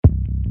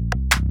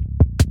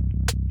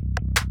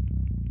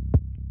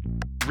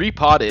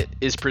Repod It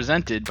is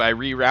presented by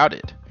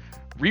Rerouted.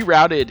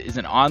 Rerouted is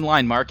an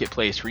online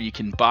marketplace where you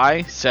can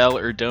buy, sell,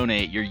 or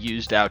donate your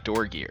used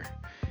outdoor gear.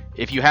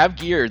 If you have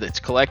gear that's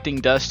collecting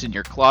dust in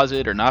your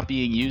closet or not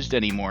being used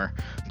anymore,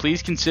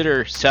 please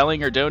consider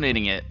selling or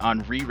donating it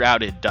on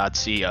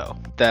rerouted.co.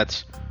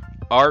 That's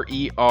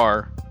REROUTED.co.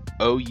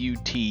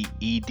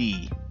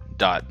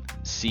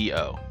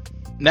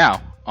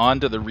 Now, on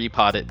to the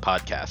Repod It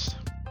podcast.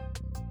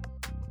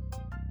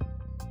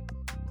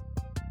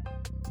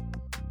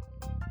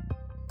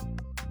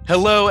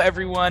 Hello,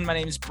 everyone. My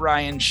name is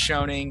Brian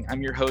Schoening.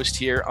 I'm your host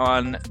here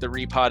on the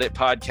Repod It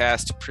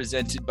podcast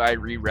presented by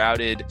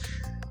Rerouted.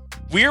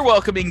 We are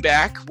welcoming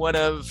back one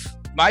of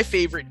my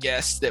favorite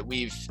guests that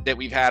we've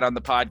had on the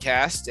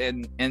podcast,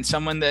 and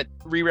someone that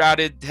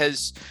Rerouted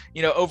has,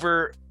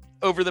 over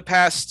the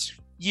past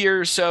year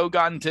or so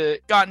gotten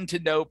to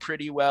know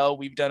pretty well.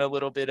 We've done a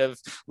little bit of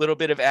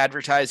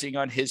advertising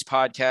on his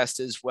podcast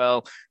as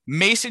well.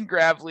 Mason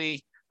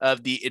Gravely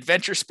of the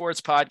Adventure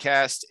Sports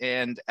Podcast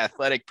and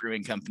Athletic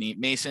Brewing Company.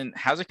 Mason,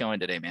 how's it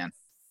going today, man?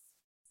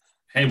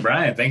 Hey,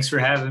 Brian, thanks for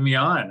having me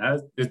on.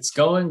 It's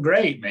going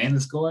great, man.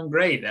 It's going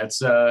great.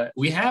 That's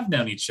we have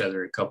known each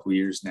other a couple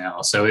years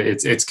now, so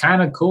it's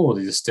kind of cool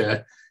to just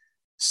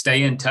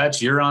stay in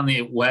touch. You're on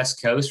the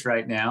West Coast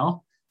right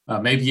now,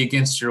 maybe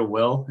against your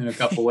will in a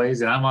couple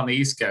ways, and I'm on the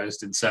East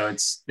Coast, and so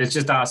it's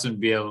just awesome to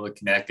be able to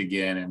connect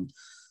again. And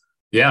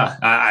yeah,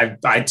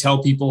 I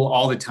tell people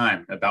all the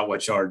time about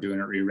what y'all are doing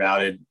at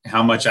Rerouted,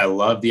 how much I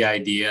love the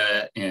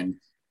idea and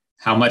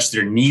how much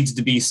there needs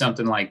to be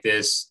something like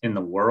this in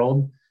the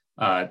world,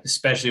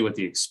 especially with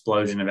the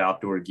explosion of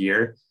outdoor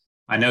gear.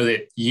 I know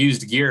that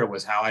used gear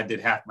was how I did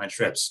half my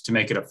trips to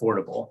make it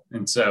affordable.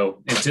 And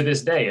to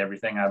this day,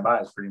 everything I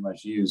buy is pretty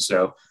much used.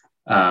 So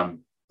love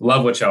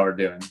what y'all are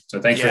doing. So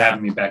thanks for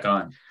having me back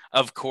on.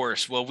 Of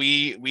course. Well,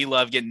 we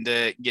love getting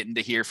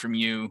to hear from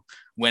you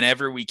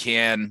whenever we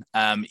can.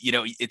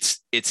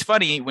 It's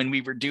funny, when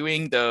we were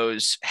doing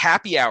those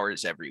happy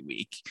hours every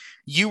week,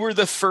 you were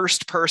the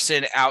first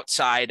person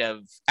outside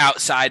of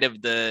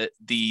the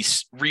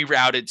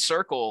Rerouted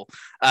circle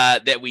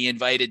that we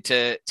invited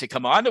to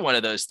come on to one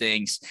of those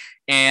things.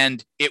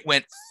 And it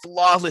went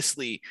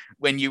flawlessly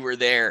when you were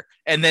there.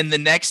 And then the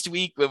next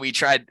week when we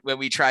tried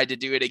to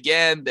do it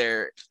again,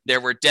 there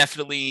were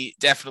definitely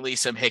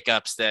some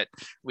hiccups that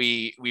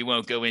we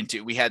won't go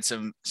into. We had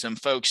some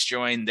folks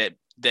join that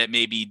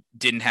maybe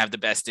didn't have the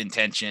best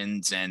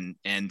intentions and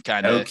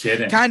kind of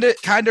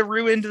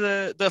ruined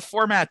the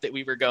format that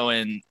we were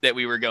going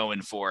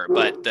for.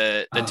 But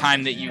the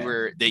time that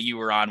you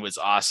were on was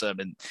awesome,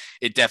 and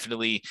it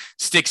definitely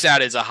sticks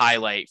out as a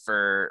highlight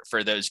for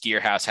those Gear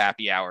House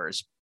happy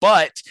hours.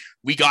 But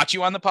we got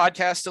you on the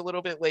podcast a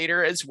little bit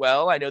later as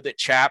well. I know that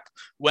Chap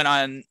went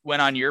on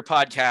your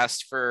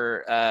podcast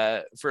for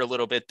a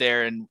little bit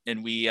there, and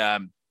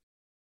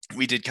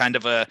we did kind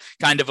of a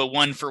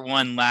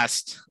 1-for-1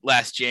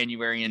 last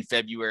January and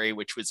February,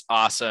 which was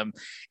awesome.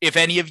 If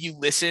any of you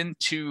listen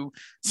to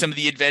some of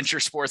the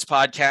Adventure Sports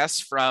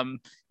podcasts from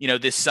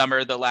this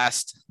summer, the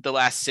last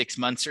 6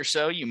 months or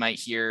so, you might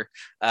hear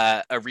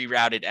a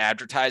Rerouted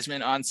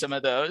advertisement on some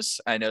of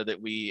those. I know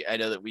that we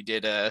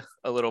did a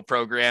little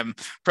program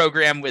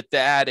with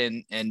that,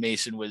 and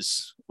Mason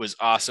was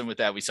awesome with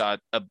that. We saw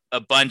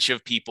a bunch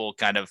of people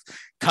kind of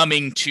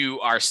coming to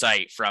our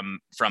site from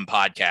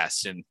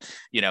podcasts, and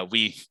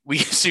we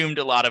assumed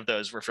a lot of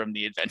those were from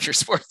the Adventure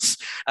Sports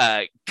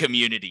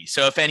community.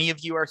 So if any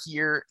of you are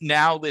here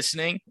now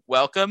listening,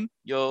 welcome.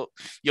 You'll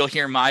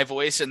hear my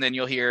voice, and then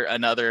you'll hear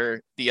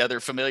the other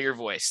familiar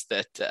voice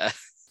that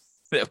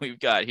we've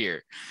got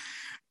here.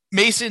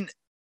 Mason,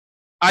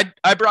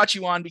 I brought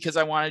you on because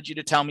I wanted you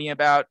to tell me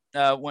about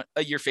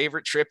your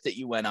favorite trip that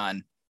you went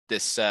on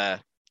this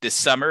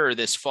summer or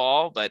this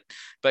fall, but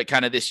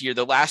kind of this year.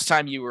 The last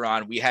time you were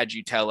on, we had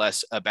you tell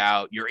us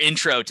about your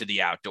intro to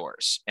the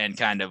outdoors and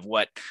kind of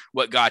what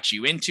got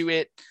you into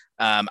it.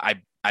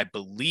 I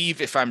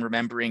believe, if I'm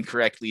remembering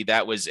correctly,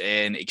 that was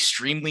an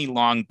extremely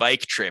long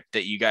bike trip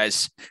that you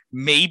guys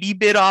maybe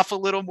bit off a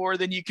little more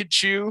than you could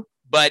chew,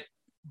 but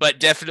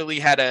definitely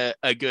had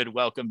a good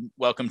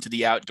welcome to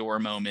the outdoor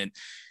moment.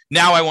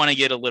 Now I want to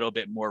get a little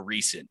bit more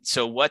recent.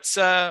 So what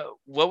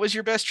was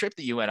your best trip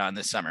that you went on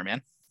this summer,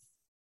 man?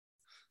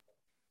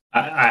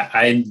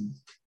 I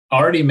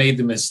already made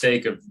the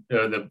mistake of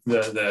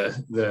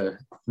the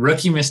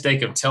rookie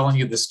mistake of telling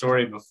you the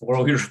story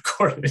before we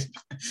recorded.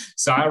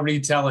 So I'll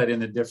retell it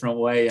in a different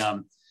way.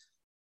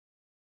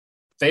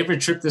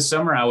 Favorite trip this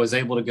summer, I was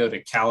able to go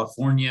to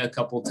California a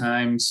couple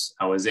times.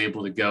 I was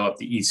able to go up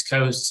the East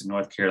Coast to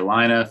North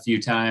Carolina a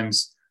few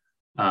times.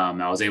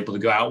 I was able to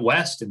go out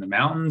west in the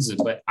mountains,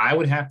 but I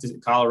would have to,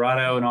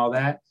 Colorado and all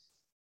that.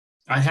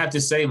 I'd have to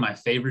say my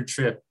favorite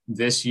trip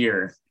this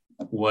year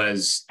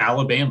was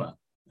Alabama.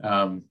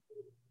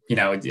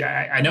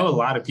 I know a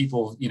lot of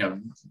people,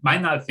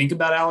 might not think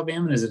about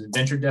Alabama as an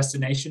adventure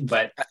destination,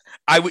 but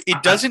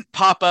it doesn't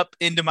pop up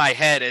into my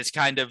head as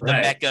kind of the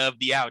mecca of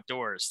the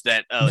outdoors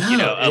that,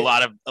 a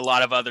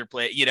lot of other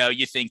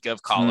you think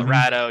of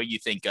Colorado, you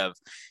think of,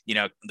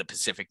 the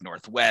Pacific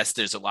Northwest.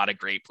 There's a lot of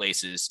great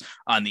places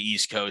on the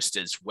East Coast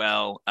as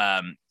well,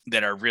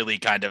 that are really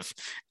kind of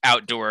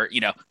outdoor,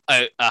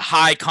 a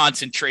high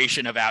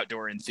concentration of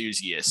outdoor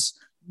enthusiasts.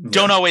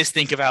 Don't always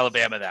think of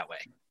Alabama that way.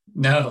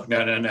 No.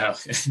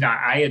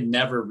 I had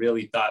never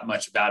really thought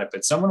much about it,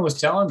 but someone was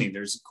telling me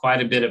there's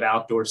quite a bit of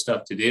outdoor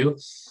stuff to do.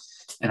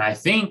 And I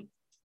think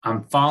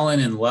I'm falling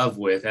in love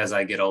with, as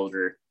I get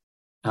older,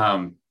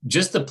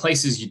 just the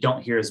places you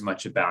don't hear as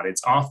much about.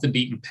 It's off the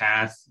beaten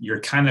path. You're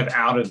kind of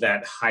out of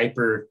that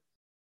hyper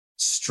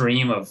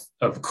stream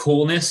of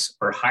coolness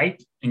or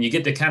hype, and you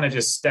get to kind of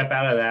just step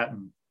out of that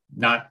and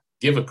not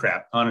give a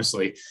crap,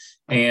 honestly.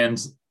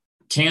 And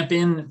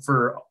camping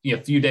for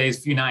a few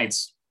days, few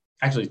nights,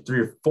 actually 3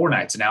 or 4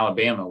 nights in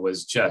Alabama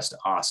was just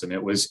awesome.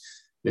 It was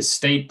this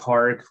state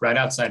park right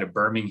outside of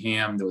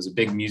Birmingham. There was a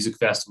big music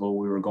festival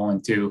we were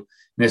going to.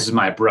 And this is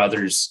my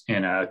brother's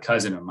and a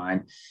cousin of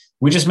mine.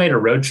 We just made a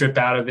road trip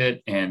out of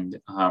it. And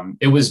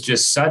it was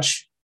just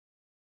such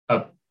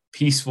a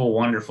peaceful,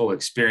 wonderful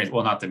experience.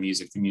 Well, not the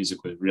music. The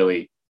music was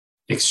really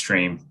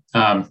extreme.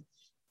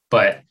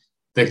 But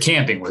the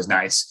camping was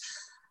nice.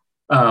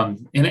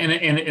 And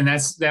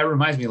that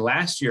reminds me,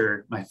 last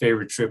year, my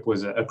favorite trip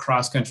was a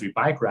cross-country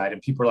bike ride.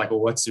 And people are like,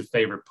 well, what's your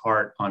favorite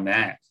part on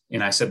that?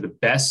 And I said, the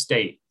best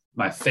state,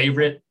 my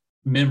favorite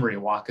memory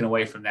walking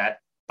away from that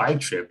bike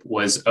trip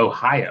was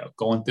Ohio,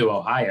 going through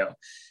Ohio.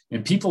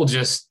 And people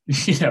just,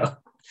 Ohio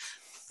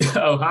is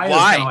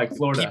kind of like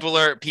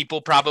Florida.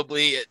 People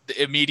probably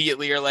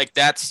immediately are like,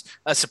 that's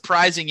a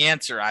surprising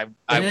answer. I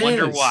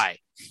wonder why.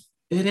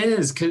 It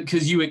is,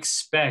 because you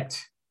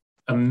expect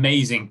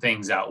amazing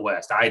things out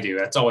west. I do.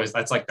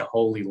 That's like the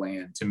holy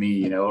land to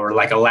me, or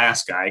like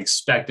Alaska. I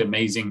expect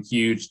amazing,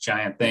 huge,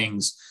 giant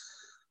things.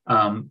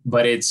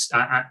 But it's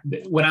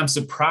when I'm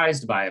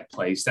surprised by a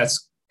place,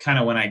 that's kind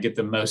of when I get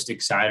the most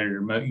excited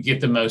or get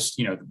the most,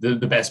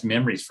 the best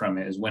memories from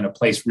it, is when a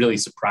place really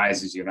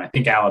surprises you. And I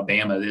think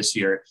Alabama this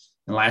year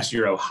and last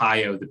year,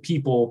 Ohio, the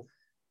people,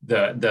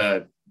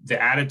 the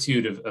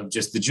attitude of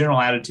just the general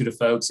attitude of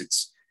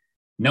folks,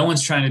 no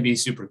one's trying to be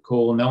super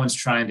cool. No one's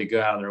trying to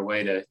go out of their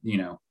way to,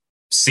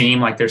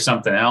 seem like there's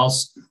something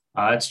else.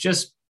 It's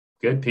just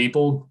good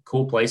people,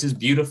 cool places,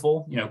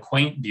 beautiful,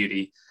 quaint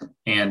beauty.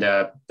 And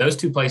those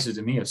 2 places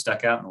to me have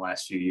stuck out in the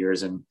last few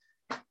years. And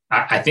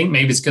I think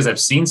maybe it's because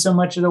I've seen so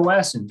much of the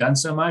West and done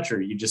so much,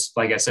 or you just,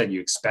 like I said, you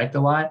expect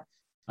a lot.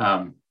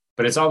 But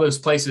it's all those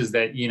places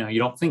that, you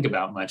don't think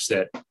about much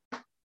that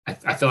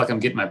I feel like I'm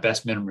getting my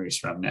best memories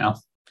from now.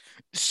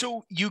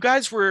 So you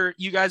guys were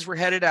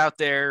headed out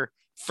there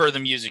for the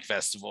music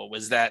festival.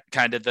 Was that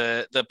kind of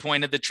the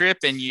point of the trip,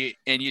 and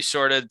you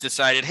sort of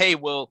decided, hey,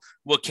 we'll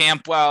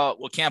camp while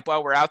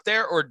we're out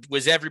there? Or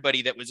was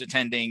everybody that was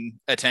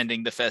attending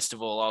the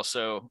festival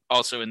also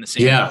in the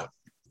same boat?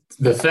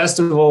 The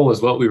festival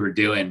was what we were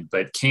doing,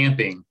 but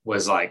camping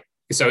was like,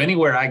 so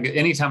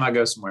anytime I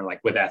go somewhere, like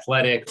with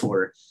athletic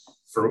or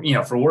for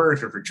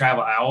work or for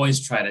travel, I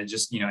always try to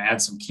just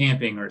add some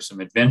camping or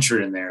some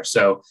adventure in there.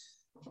 So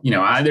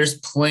there's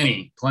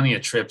plenty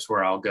of trips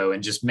where I'll go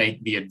and just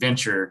make the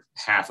adventure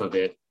half of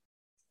it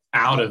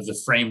out of the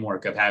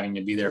framework of having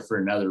to be there for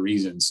another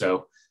reason.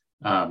 So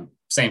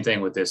same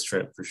thing with this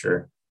trip for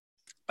sure.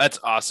 That's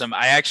awesome.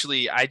 I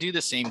do the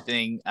same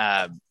thing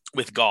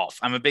with golf.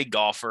 I'm a big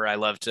golfer. I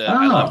love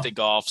to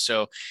golf.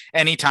 So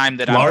anytime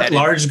that I'm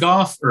large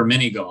golf or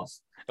mini golf?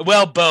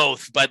 Well,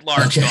 both, but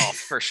large golf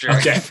for sure.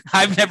 Okay.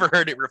 I've never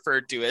heard it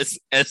referred to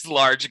as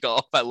large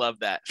golf. I love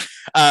that.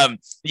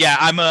 Yeah,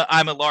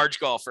 I'm a large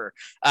golfer.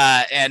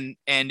 And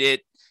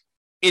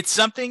it's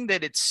something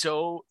that it's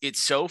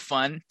so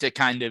fun to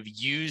kind of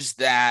use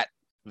that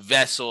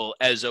vessel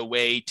as a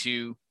way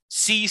to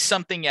see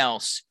something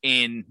else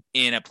in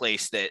a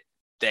place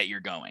that you're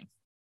going.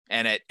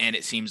 And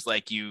it seems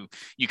like you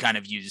kind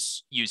of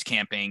use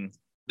camping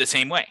the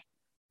same way.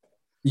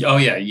 Oh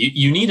yeah.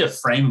 You need a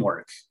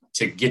framework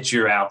to get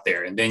you out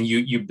there. And then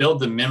you build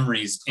the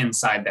memories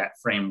inside that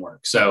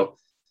framework. So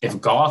if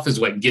golf is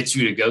what gets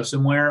you to go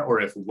somewhere,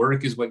 or if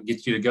work is what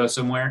gets you to go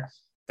somewhere,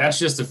 that's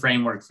just a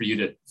framework for you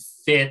to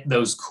fit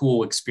those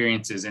cool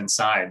experiences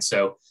inside.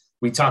 So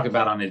we talk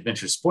about on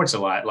adventure sports a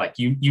lot, like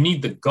you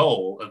need the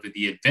goal of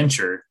the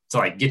adventure to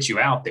like get you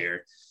out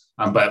there.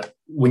 But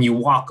when you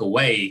walk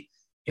away,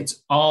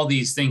 it's all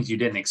these things you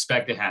didn't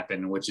expect to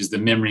happen, which is the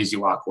memories you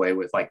walk away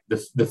with, like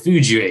the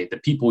food you ate, the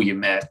people you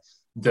met,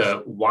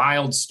 the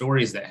wild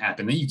stories that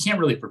happen that you can't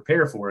really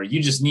prepare for. You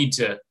just need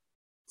to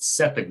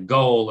set the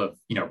goal of,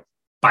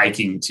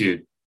 biking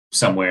to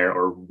somewhere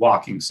or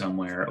walking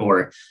somewhere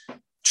or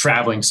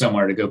traveling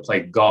somewhere to go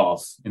play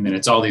golf. And then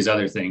it's all these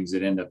other things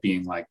that end up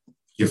being like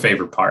your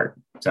favorite part.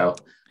 So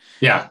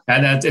yeah,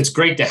 and it's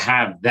great to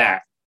have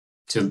that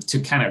to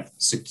kind of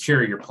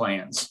secure your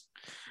plans.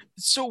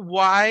 So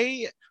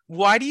why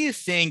Why do you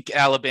think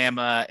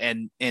Alabama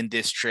and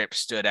this trip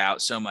stood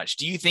out so much?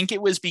 Do you think it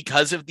was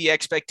because of the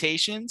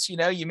expectations? You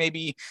know, you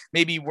maybe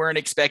weren't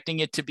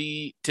expecting it to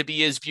be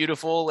as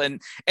beautiful. And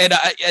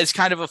as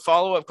kind of a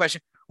follow-up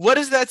question, what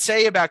does that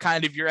say about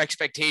kind of your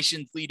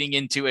expectations leading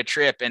into a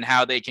trip and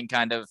how they can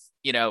kind of,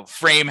 you know,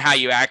 frame how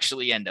you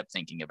actually end up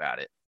thinking about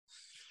it?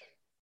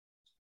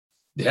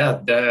 Yeah,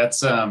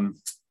 that's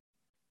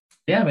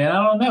yeah, man,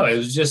 I don't know. It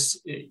was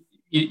just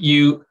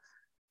you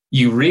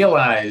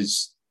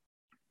realize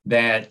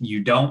that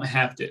you don't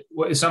have to.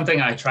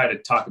 Something I try to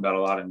talk about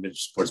a lot in Adventure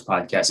Sports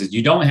Podcasts is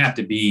you don't have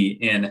to be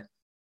in,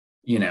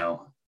 you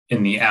know,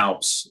 in the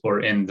Alps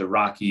or in the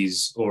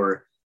Rockies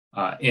or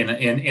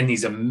in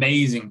these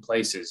amazing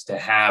places to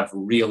have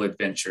real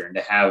adventure and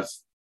to have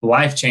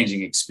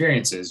life-changing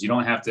experiences. You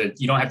don't have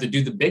to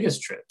do the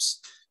biggest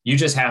trips. You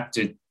just have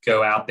to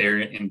go out there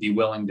and be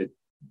willing to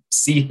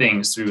see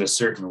things through a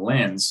certain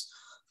lens.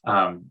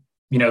 You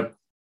know,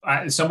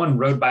 someone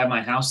rode by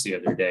my house the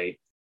other day,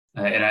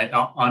 and I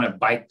on a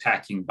bike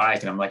packing bike,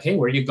 and I'm like, "Hey,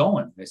 where are you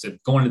going?" They said,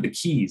 "Going to the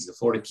Keys, the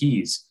Florida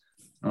Keys."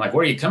 I'm like,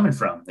 "Where are you coming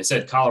from?" They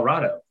said,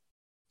 "Colorado."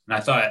 And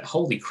I thought,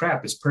 "Holy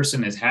crap! This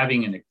person is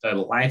having a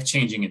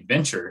life-changing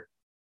adventure."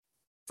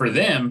 For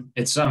them,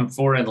 it's some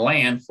foreign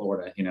land,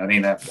 Florida. You know, it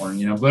ain't that foreign.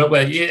 You know,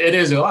 but it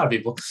is a lot of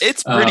people.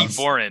 It's pretty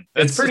foreign.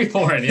 It's pretty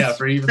foreign, yeah,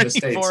 for even the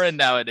States. Foreign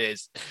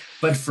nowadays.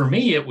 But for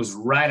me, it was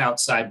right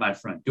outside my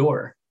front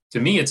door. To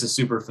me, it's a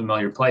super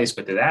familiar place,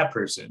 but to that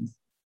person,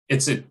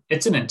 it's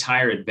an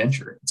entire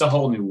adventure. It's a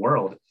whole new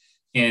world.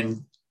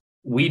 And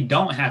we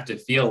don't have to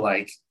feel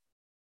like,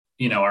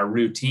 you know, our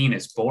routine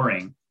is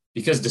boring,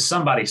 because to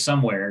somebody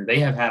somewhere, they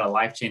have had a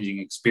life-changing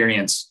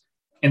experience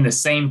in the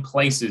same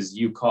places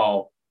you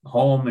call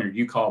home, or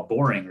you call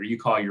boring, or you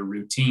call your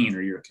routine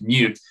or your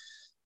commute.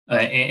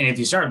 And if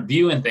you start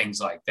viewing things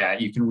like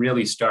that, you can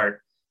really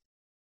start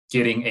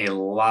getting a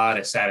lot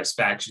of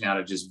satisfaction out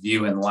of just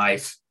viewing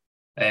life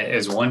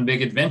as one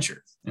big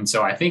adventure. And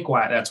so I think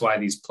that's why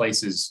these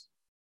places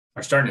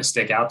are starting to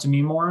stick out to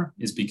me more,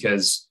 is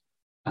because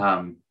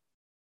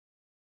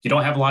you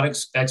don't have a lot of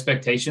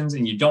expectations,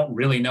 and you don't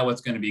really know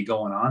what's going to be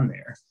going on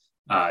there.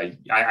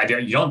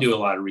 You don't do a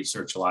lot of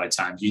research a lot of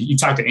times. You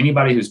talk to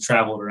anybody who's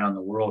traveled around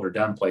the world or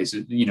done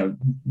places, you know,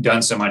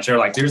 done so much. They're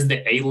like, there's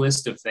the A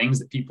list of things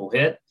that people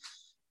hit.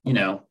 You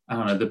know, I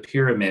don't know, the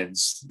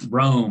pyramids,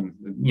 Rome,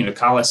 you know,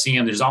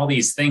 Colosseum. There's all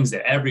these things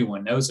that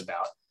everyone knows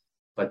about.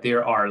 But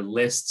there are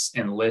lists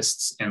and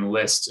lists and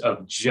lists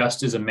of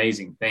just as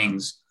amazing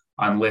things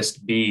on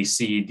list B,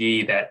 C,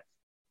 D that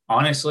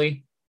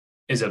honestly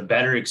is a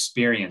better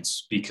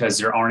experience because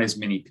there aren't as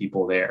many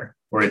people there,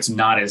 or it's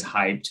not as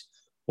hyped.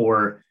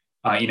 Or,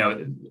 you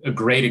know, a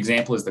great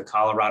example is the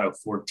Colorado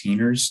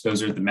 14ers.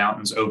 Those are the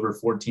mountains over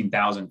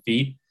 14,000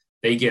 feet.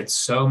 They get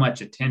so much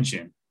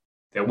attention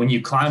that when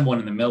you climb one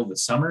in the middle of the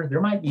summer,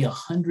 there might be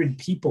 100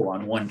 people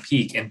on one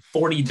peak, and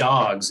 40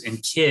 dogs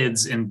and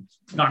kids, and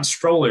not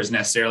strollers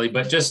necessarily,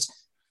 but just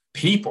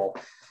people.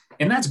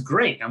 And that's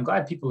great. I'm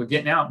glad people are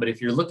getting out. But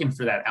if you're looking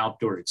for that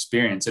outdoor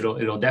experience,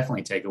 it'll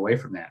definitely take away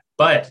from that.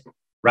 But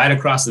right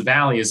across the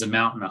valley is a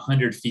mountain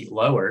 100 feet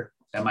lower.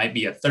 That might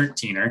be a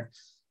 13er.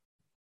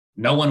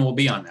 No one will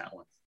be on that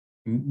one.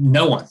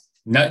 No one.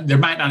 No, there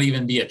might not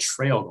even be a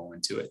trail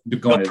going to it. You'll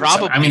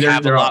probably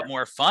have a lot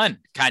more fun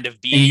kind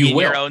of being in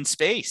your own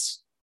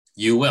space.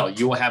 You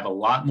will have a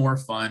lot more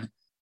fun,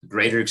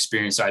 greater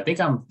experience. So I think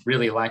I'm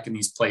really liking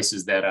these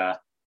places that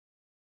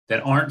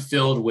aren't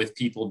filled with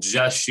people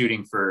just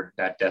shooting for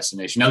that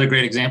destination. Another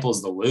great example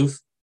is the Louvre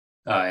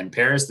in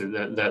Paris,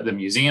 the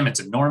museum.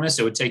 It's enormous.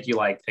 It would take you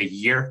like a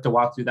year to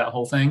walk through that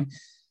whole thing.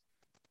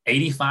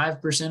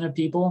 85% of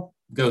people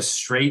go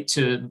straight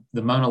to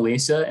the Mona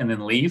Lisa and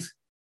then leave.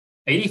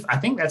 I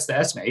think that's the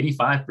estimate,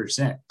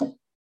 85%.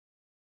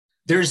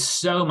 There's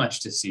so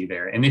much to see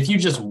there. And if you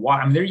just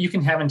walk, I mean, you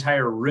can have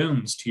entire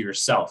rooms to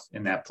yourself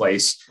in that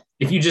place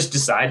if you just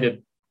decide to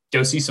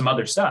go see some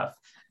other stuff.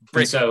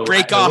 Break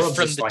off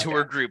from the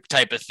tour group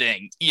type of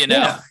thing, you know?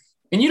 Yeah.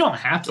 And you don't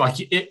have to,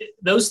 like,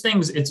 those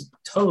things, it's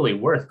totally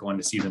worth going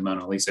to see the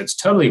Mona Lisa. It's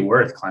totally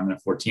worth climbing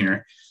a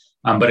 14er.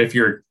 But if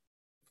you're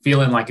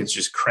feeling like it's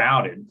just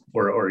crowded,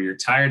 or you're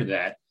tired of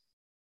that,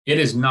 it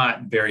is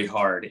not very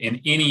hard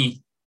in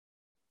any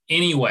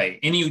way,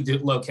 any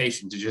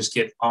location, to just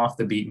get off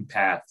the beaten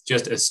path,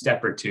 just a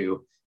step or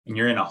two, and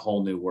you're in a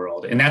whole new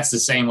world. And that's the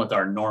same with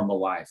our normal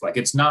life. Like,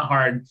 it's not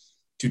hard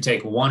to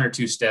take one or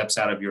two steps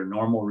out of your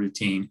normal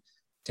routine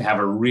to have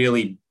a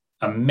really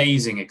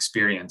amazing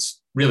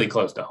experience really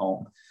close to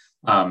home.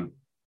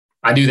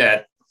 I do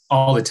that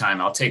all the time.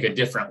 I'll take a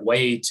different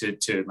way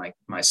to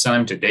my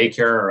son to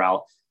daycare, or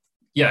I'll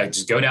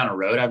just go down a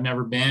road I've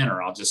never been,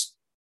 or I'll just,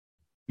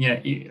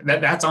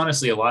 that's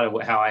honestly a lot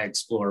of how I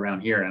explore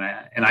around here.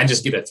 And I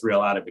just get a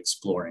thrill out of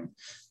exploring,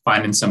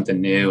 finding something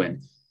new,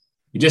 and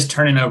you're just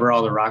turning over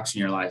all the rocks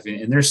in your life.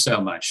 And there's so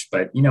much,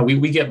 but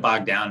we get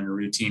bogged down in a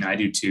routine. I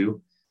do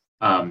too,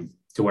 to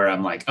where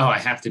I'm like, oh, I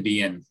have to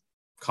be in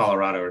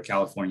Colorado or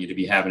California to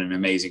be having an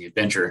amazing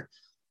adventure,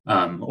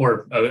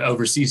 or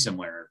overseas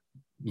somewhere,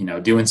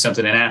 doing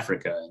something in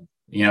Africa.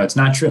 It's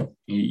not true.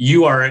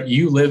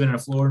 You live in a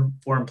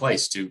foreign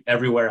place to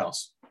everywhere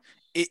else.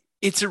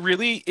 It's a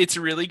really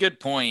good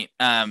point.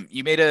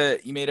 You made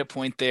a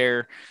point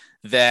there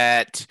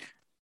that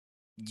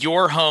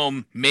your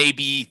home may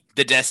be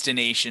the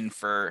destination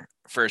for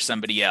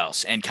somebody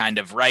else, and kind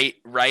of right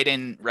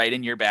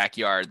in your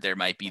backyard there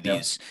might be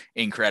these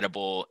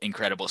incredible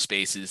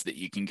spaces that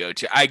you can go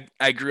to.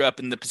 I grew up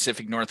in the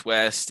Pacific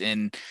Northwest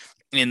in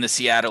the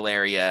Seattle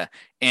area,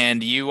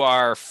 and you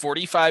are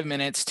 45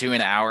 minutes to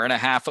an hour and a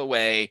half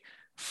away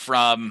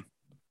from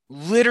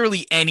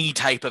literally any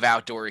type of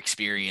outdoor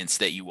experience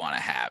that you want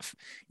to have.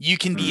 You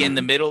can be in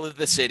the middle of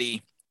the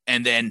city,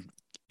 and then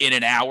in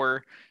an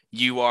hour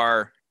you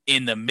are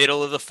in the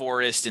middle of the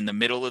forest, in the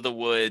middle of the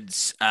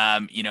woods.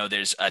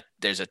 There's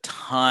a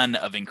ton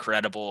of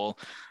incredible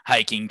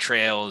hiking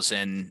trails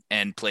and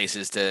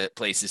places to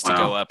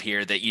go up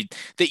here that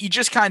you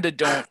just kind of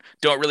don't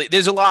really.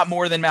 There's a lot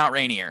more than Mount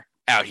Rainier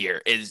out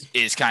here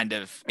is kind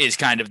of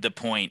the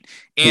point.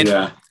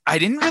 And I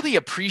didn't really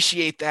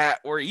appreciate that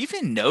or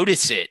even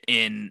notice it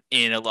in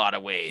a lot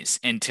of ways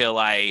until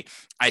I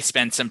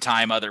spent some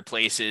time other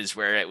places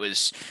where it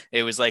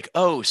was like,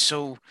 oh,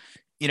 so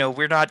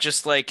we're not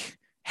just like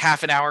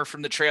half an hour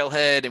from the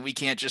trailhead and we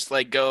can't just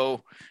like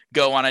go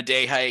on a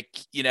day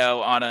hike,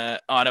 on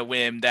a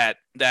whim. That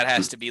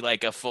has to be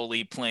like a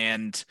fully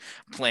planned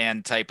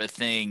type of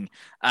thing.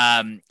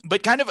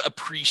 But kind of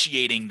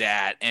appreciating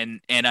that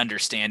and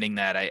understanding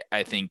that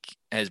I think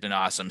has been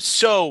awesome.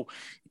 So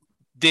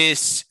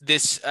this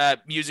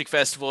music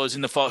festival is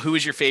in the fall. Who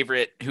is your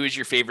favorite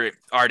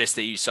artist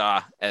that you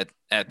saw at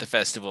the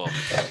festival?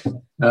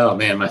 Oh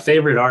man, my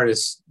favorite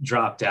artist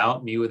dropped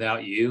out. Me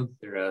Without You.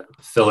 They're a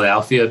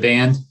Philadelphia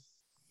band.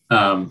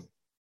 I'm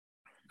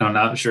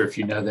not sure if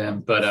you know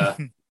them, but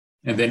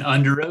and then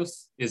Under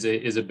Oath is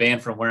a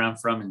band from where I'm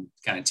from in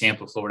kind of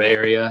Tampa, Florida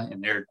area,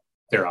 and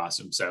they're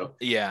awesome. So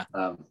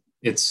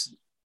it's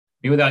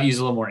Me Without You is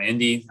a little more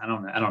indie. I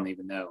don't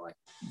even know. Like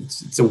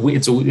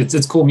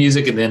it's cool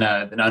music, and then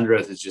Under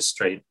Oath is just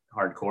straight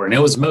hardcore, and it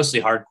was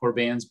mostly hardcore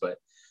bands, but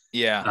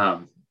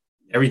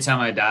Every Time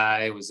I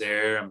Die was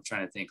there. I'm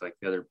trying to think like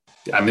the other.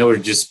 I mean, there were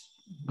just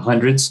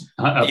hundreds.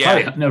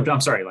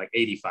 I'm sorry, like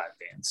 85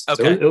 bands.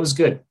 Okay, so it was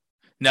good.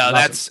 No,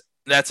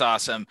 that's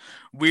awesome.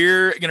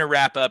 We're gonna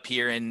wrap up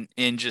here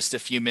in just a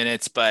few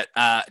minutes, but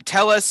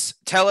tell us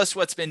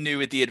what's been new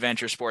with the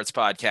Adventure Sports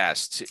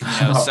Podcast.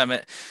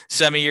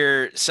 Some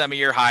of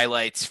your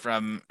highlights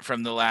from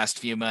the last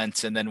few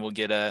months, and then we'll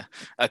get a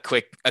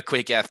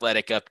quick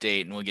athletic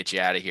update, and we'll get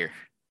you out of here.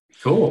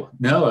 Cool.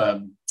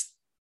 No.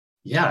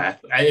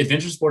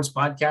 Adventure Sports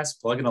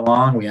Podcast, plugging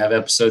along. We have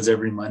episodes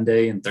every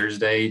Monday and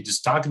Thursday,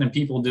 just talking to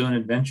people doing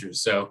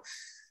adventures. So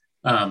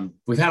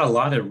we've had a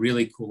lot of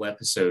really cool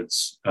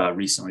episodes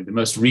recently. The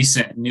most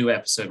recent new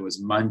episode was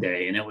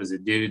Monday, and it was a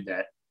dude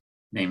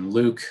named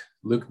Luke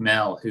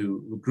Mell,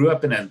 who grew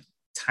up in a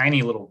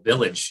tiny little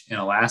village in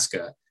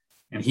Alaska,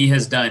 and he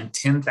has done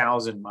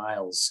 10,000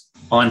 miles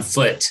on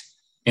foot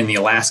in the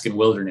Alaskan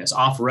wilderness,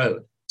 off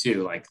road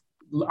too, like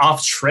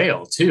off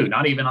trail too,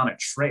 not even on a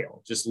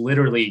trail, just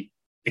literally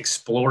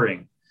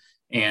exploring.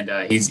 And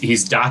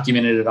he's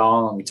documented it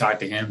all, and we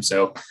talked to him.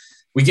 So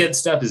we get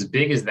stuff as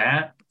big as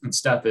that, and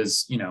stuff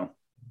as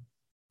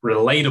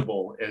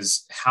relatable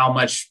as how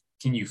much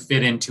can you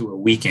fit into a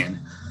weekend,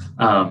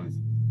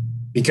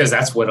 because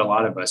that's what a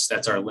lot of us,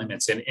 that's our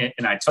limits.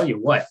 And I tell you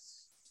what,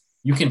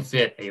 you can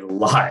fit a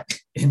lot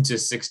into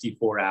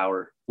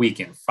 64-hour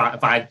weekend,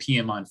 5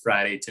 p.m. on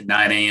Friday to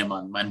 9 a.m.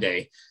 on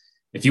Monday.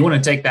 If you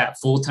want to take that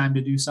full time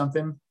to do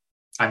something,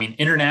 I mean,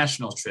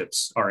 international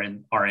trips are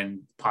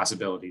in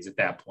possibilities at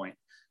that point.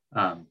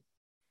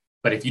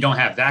 But if you don't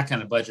have that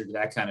kind of budget or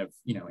that kind of,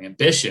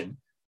 ambition,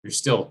 there's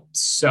still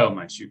so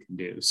much you can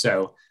do.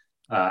 So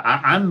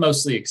I'm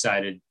mostly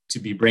excited to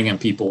be bringing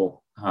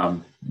people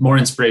more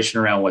inspiration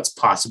around what's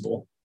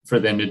possible for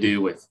them to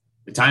do with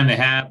the time they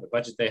have, the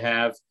budget they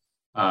have,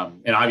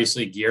 and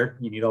obviously gear.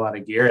 You need a lot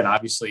of gear, and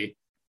obviously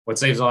what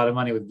saves a lot of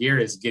money with gear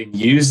is getting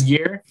used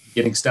gear,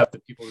 getting stuff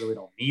that people really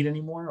don't need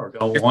anymore or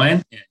don't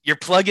want. You're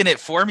plugging it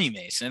for me,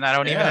 Mason. I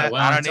don't even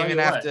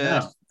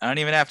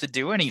have to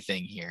do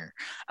anything here.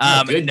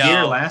 Good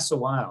gear lasts a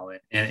while,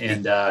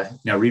 and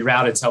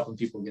Rerouted helping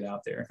people get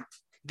out there.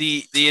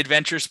 The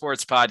Adventure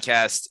Sports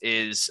Podcast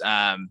is,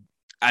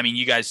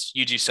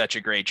 you do such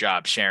a great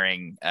job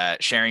sharing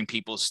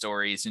people's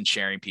stories and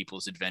sharing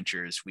people's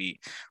adventures. We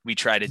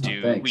try to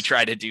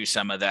do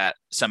some of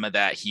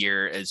that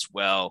here as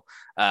well,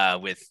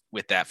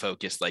 with that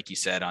focus, like you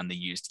said, on the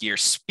used gear.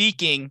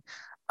 Speaking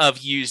of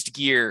used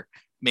gear,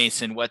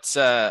 Mason, what's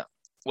a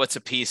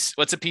piece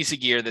of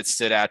gear that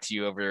stood out to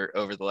you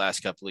over the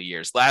last couple of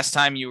years? Last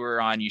time you were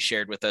on, you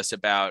shared with us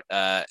about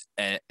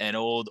an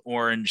old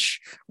orange,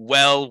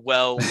 well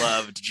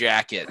loved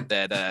jacket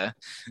that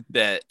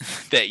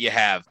you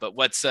have. But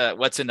what's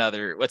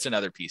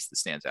another piece that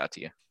stands out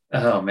to you?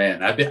 Oh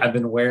man, I've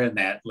been wearing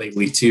that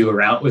lately too.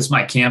 It's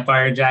my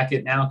campfire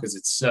jacket now because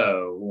it's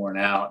so worn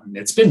out, and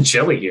it's been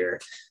chilly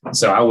here,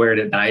 so I wear it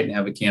at night and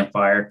have a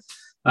campfire.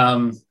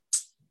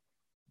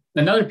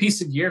 Another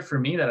piece of gear for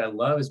me that I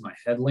love is my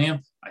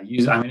headlamp.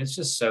 It's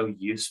just so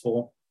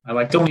useful.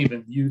 Don't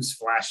even use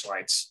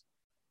flashlights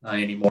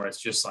anymore. It's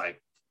just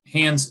like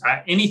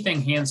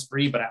anything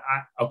hands-free, but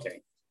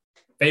okay.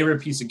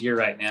 Favorite piece of gear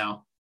right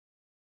now.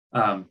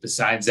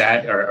 Besides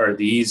that are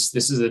these.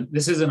 This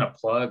isn't a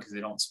plug because they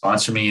don't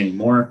sponsor me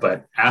anymore,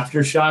 but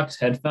Aftershokz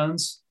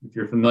headphones. If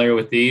you're familiar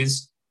with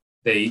these,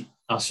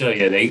 I'll show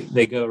you.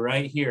 They go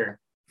right here.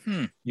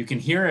 You can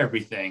hear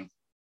everything,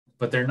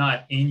 but they're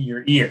not in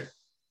your ear.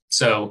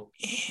 So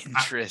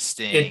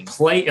interesting. It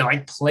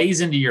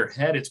plays into your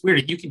head. It's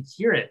weird. You can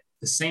hear it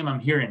the same I'm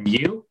hearing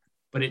you,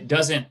 but it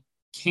doesn't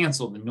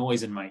cancel the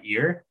noise in my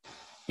ear.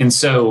 And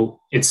so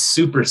it's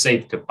super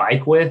safe to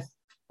bike with.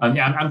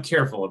 I'm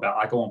careful about,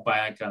 I won't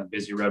bike on a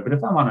busy road, but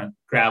if I'm on a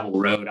gravel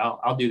road,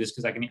 I'll do this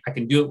because I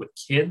can do it with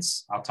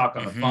kids. I'll talk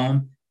on the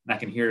phone and I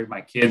can hear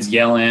my kids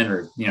yelling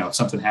or, if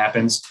something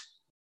happens,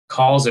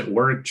 calls at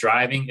work,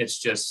 driving.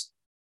 This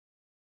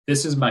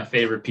is my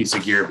favorite piece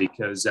of gear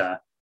because,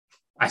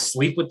 I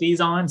sleep with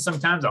these on.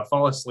 Sometimes I'll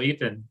fall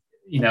asleep and,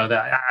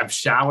 that I've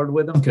showered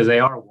with them because they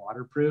are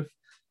waterproof.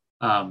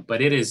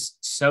 But it is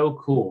so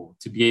cool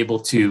to be able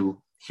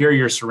to hear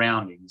your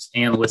surroundings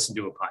and listen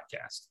to a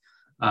podcast.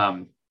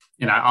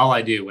 All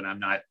I do when I'm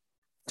not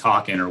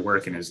talking or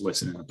working is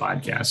listening to a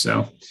podcast.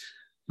 So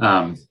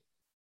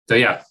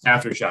yeah,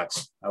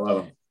 Aftershokz. I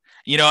love them.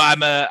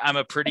 I'm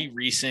a pretty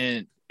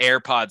recent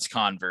AirPods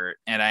convert,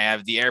 and I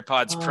have the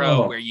AirPods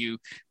Pro where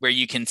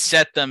you can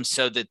set them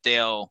so that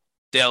they'll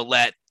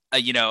let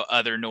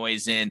other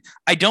noise in.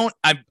 I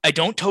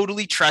don't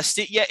totally trust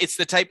it yet. It's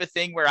the type of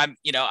thing where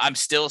I'm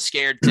still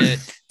scared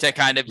to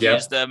kind of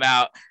use them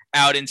out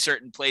in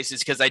certain places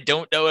because I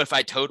don't know if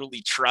I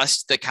totally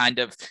trust the kind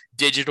of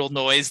digital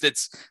noise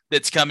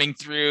that's coming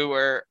through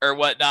or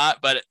whatnot.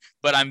 But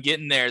I'm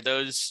getting there.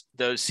 Those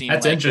seem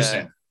that's like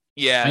interesting.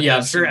 Yeah.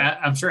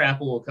 I'm sure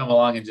Apple will come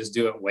along and just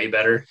do it way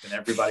better than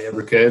everybody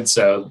ever could.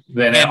 So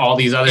then all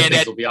these other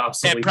things will be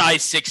obsolete. And probably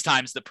 6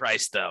 times the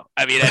price, though.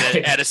 I mean,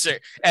 at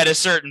a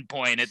certain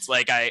point, it's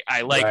like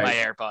I like my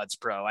AirPods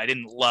Pro. I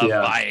didn't love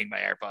buying my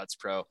AirPods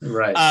Pro.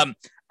 Right.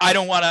 I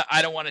don't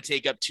want to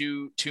take up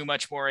too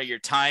much more of your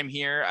time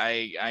here.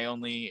 I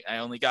only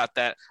got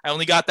that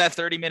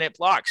 30-minute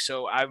block.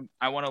 So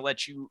I want to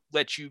let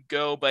you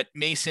go. But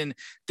Mason,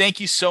 thank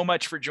you so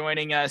much for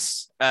joining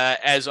us.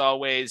 As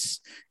always,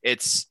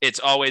 it's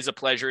always a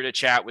pleasure to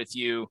chat with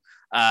you.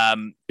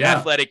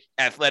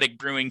 Athletic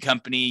Brewing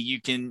Company. You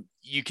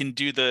can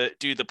do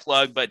the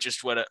plug, but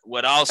just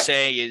what I'll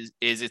say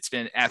is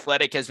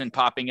Athletic has been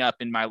popping up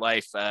in my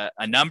life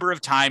a number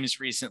of times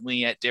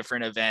recently at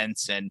different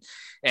events, and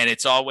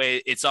it's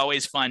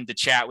always fun to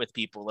chat with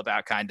people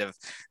about kind of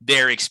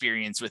their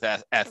experience with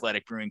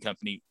Athletic Brewing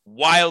Company.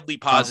 Wildly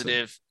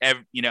positive,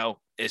 awesome.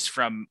 Is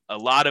from a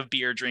lot of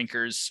beer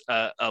drinkers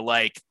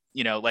alike.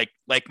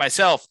 Like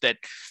myself that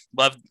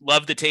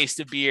love the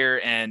taste of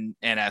beer, and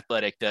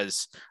Athletic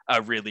does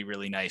a really,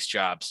 really nice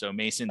job. So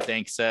Mason,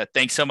 thanks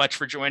so much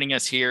for joining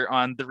us here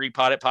on the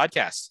Repot It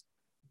podcast.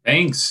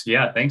 Thanks.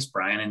 Yeah. Thanks,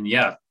 Brian. And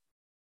yeah,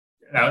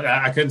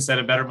 I couldn't have said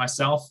it better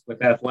myself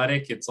with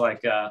Athletic. It's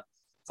like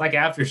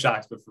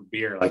Aftershokz, but for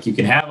beer. Like you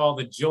can have all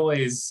the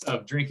joys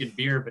of drinking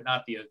beer, but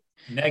not the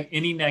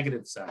any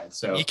negative side.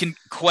 So you can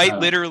quite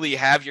literally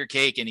have your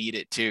cake and eat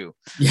it too.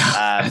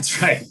 Yeah,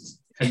 that's right.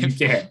 You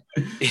can.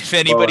 If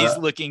anybody's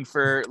looking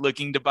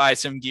to buy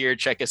some gear,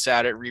 check us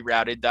out at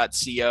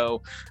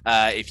rerouted.co.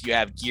 If you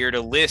have gear to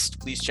list,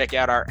 please check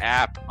out our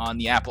app on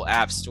the Apple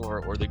App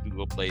Store or the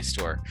Google Play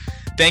Store.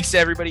 Thanks to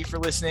everybody for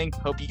listening.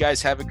 Hope you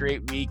guys have a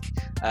great week.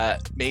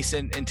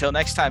 Mason, until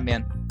next time,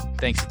 man.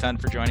 Thanks a ton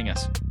for joining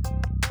us.